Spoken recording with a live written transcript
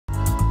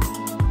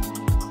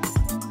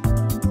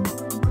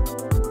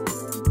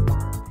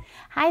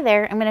Hi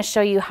there, I'm going to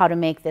show you how to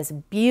make this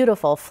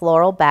beautiful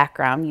floral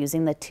background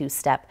using the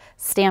two-step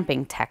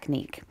stamping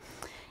technique.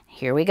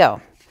 Here we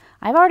go.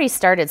 I've already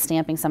started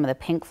stamping some of the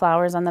pink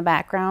flowers on the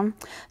background,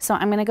 so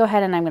I'm going to go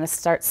ahead and I'm going to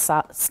start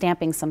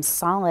stamping some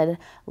solid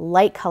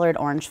light colored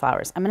orange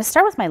flowers. I'm going to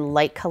start with my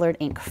light colored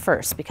ink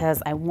first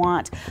because I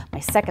want my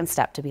second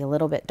step to be a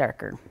little bit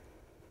darker.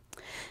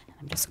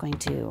 I'm just going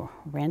to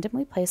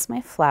randomly place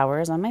my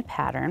flowers on my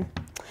pattern.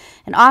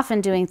 And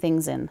often doing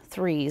things in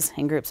threes,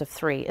 in groups of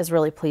three, is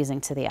really pleasing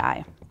to the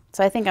eye.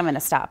 So I think I'm going to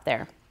stop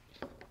there.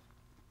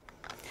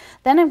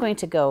 Then I'm going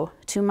to go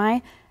to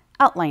my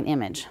outline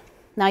image.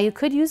 Now you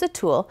could use a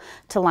tool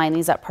to line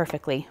these up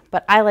perfectly,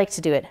 but I like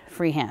to do it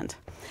freehand.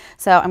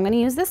 So I'm going to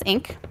use this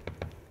ink.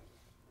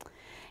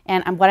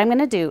 And what I'm going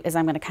to do is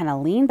I'm going to kind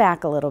of lean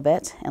back a little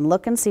bit and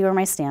look and see where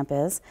my stamp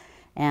is.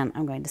 And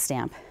I'm going to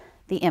stamp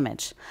the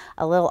image.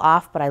 A little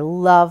off, but I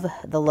love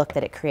the look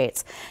that it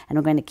creates. And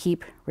we're going to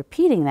keep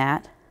repeating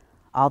that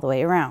all the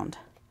way around.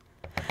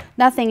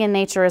 Nothing in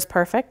nature is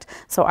perfect,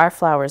 so our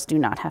flowers do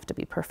not have to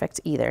be perfect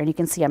either. And you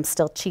can see I'm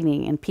still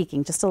cheating and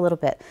peeking just a little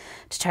bit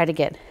to try to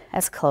get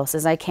as close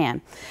as I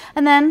can.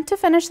 And then to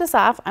finish this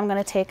off, I'm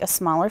going to take a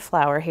smaller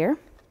flower here,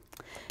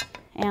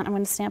 and I'm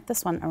going to stamp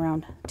this one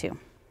around too.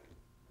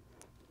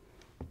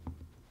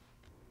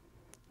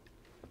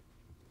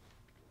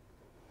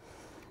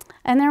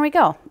 And there we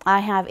go.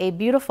 I have a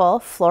beautiful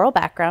floral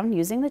background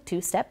using the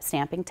two-step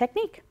stamping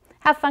technique.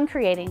 Have fun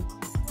creating.